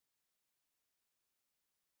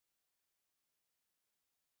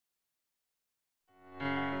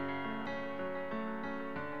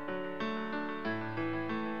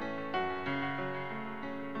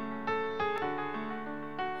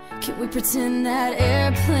Can we pretend that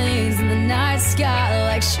airplanes in the night sky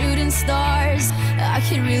like shooting stars? I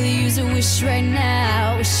could really use a wish right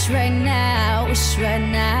now, wish right now, wish right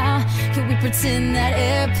now. Can we pretend that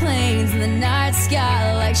airplanes in the night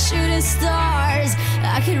sky like shooting stars?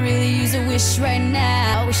 I could really use a wish right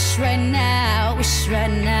now, wish right now, wish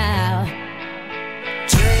right now.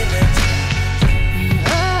 Dreaming.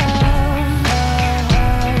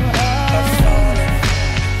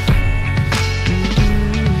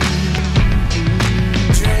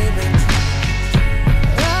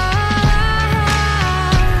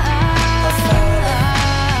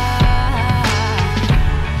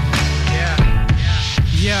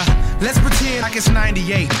 Let's pretend like it's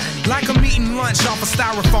 98, like I'm eating lunch off a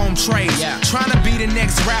styrofoam tray. Trying to be the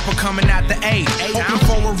next rapper coming out the A. Hoping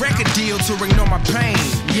for a record deal to ignore my pain.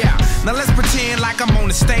 Now let's pretend like I'm on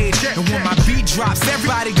the stage, and when my beat drops,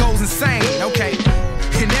 everybody goes insane. Okay,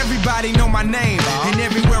 and everybody know my name, and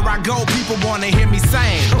everywhere I go, people wanna hear me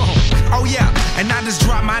sing. Oh yeah, and I just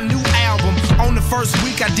dropped my new album. On the first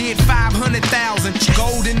week I did 500,000.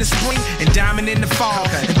 Gold in the spring and diamond in the fall.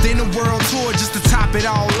 And then a world tour just to top it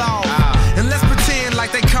all off. And let's pretend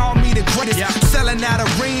like they call me the greatest. Selling out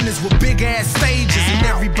arenas with big ass stages. And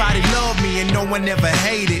everybody love me and no one ever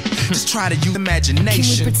hated. Just try to use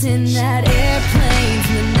imagination. Can we pretend that airplanes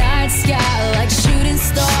in the night sky like shooting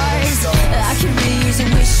stars? I could really use a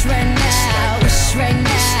wish right now, wish right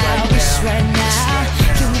now, wish right now.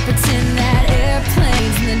 Can we pretend that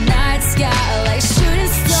airplanes in the night sky like shooting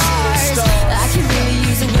stars? I could really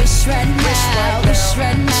use a wish right now, wish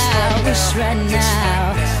right now, wish right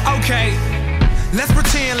now. Okay, let's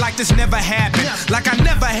pretend like this never happened. Like I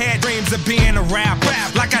never had dreams of being a rapper.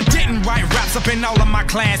 Like I didn't write raps up in all of my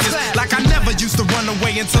classes. Like I never used to run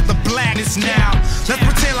away into the blackness now. Let's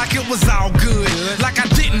pretend like it was all good. Like I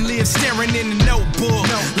didn't live staring in the notebook.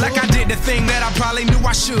 Like I did the thing that I probably knew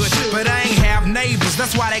I should. But I ain't have neighbors,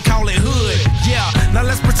 that's why they call it hood. Yeah, now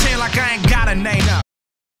let's pretend like I ain't got a name.